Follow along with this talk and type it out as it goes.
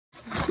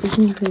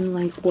isn't even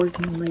like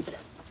working. Like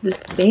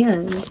this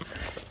band,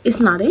 it's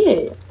not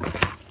it.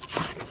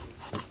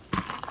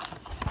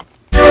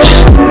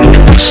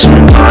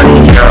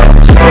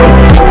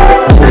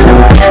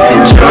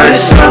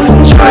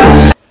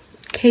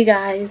 Okay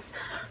guys,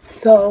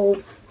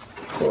 so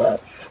hold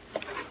up.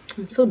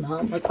 I'm so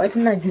dumb. Like, why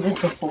didn't I do this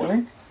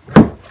before?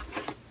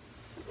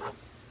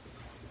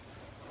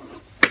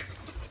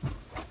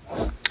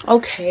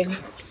 Okay,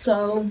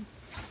 so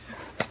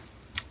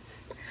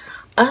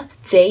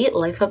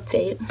life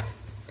update.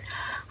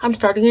 I'm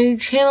starting a new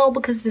channel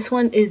because this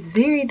one is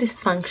very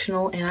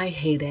dysfunctional and I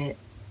hate it.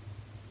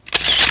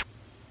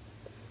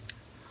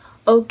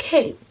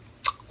 Okay,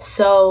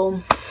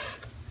 so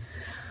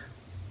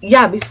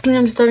yeah, basically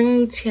I'm starting a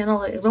new channel.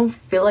 Like, I don't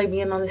feel like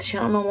being on this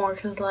channel no more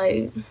because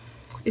like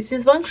it's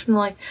dysfunctional.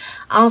 Like,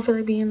 I don't feel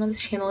like being on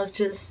this channel. It's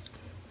just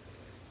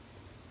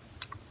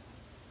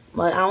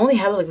like I only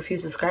have like a few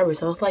subscribers,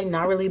 so it's like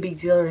not really a big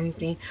deal or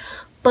anything.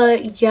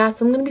 But yeah,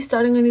 so I'm gonna be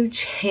starting a new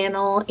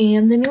channel,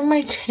 and the name of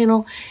my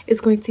channel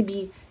is going to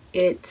be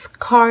It's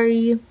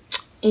Carri,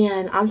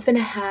 and I'm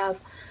gonna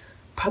have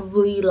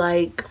probably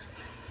like,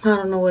 I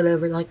don't know,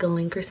 whatever, like a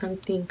link or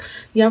something.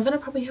 Yeah, I'm gonna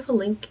probably have a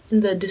link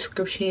in the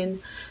description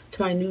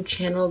to my new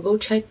channel. Go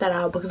check that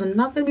out because I'm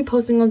not gonna be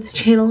posting on this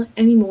channel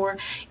anymore.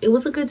 It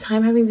was a good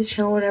time having this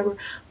channel, whatever,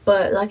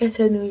 but like I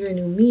said, new year,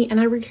 new me, and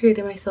I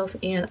recreated myself,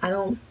 and I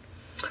don't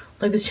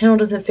like, this channel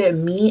doesn't fit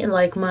me, and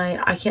like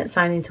I can't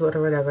sign into it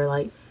or whatever.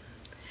 Like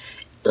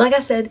I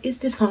said, it's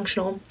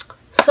dysfunctional.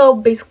 So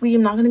basically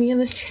I'm not gonna be on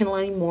this channel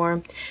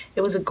anymore.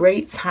 It was a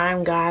great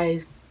time,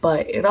 guys,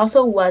 but it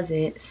also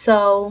wasn't.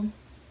 So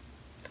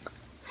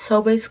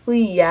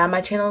basically, yeah,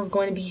 my channel is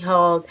going to be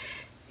called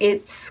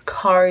It's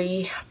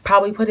Carri.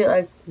 Probably put it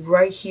like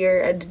right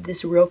here. I did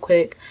this real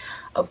quick.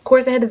 Of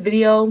course I had a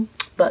video,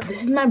 but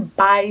this is my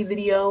bye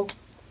video.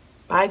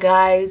 Bye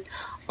guys.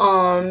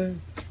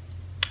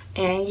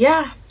 And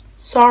yeah,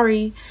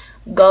 sorry.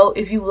 Go,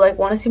 if you like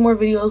want to see more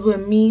videos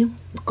with me,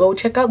 go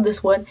check out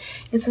this one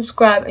and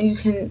subscribe, and you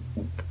can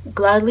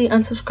gladly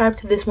unsubscribe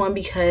to this one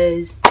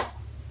because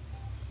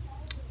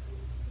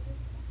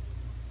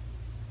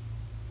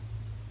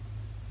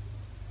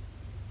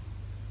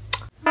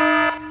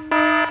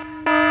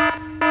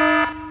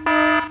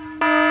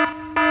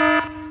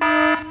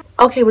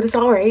okay, but it's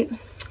all right.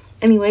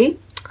 Anyway,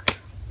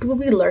 people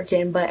be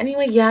lurking, but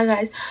anyway, yeah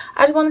guys,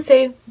 I just want to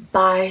say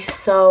bye.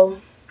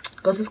 So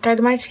go subscribe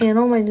to my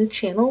channel, my new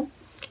channel,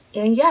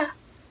 and yeah,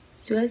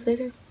 see you guys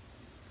later.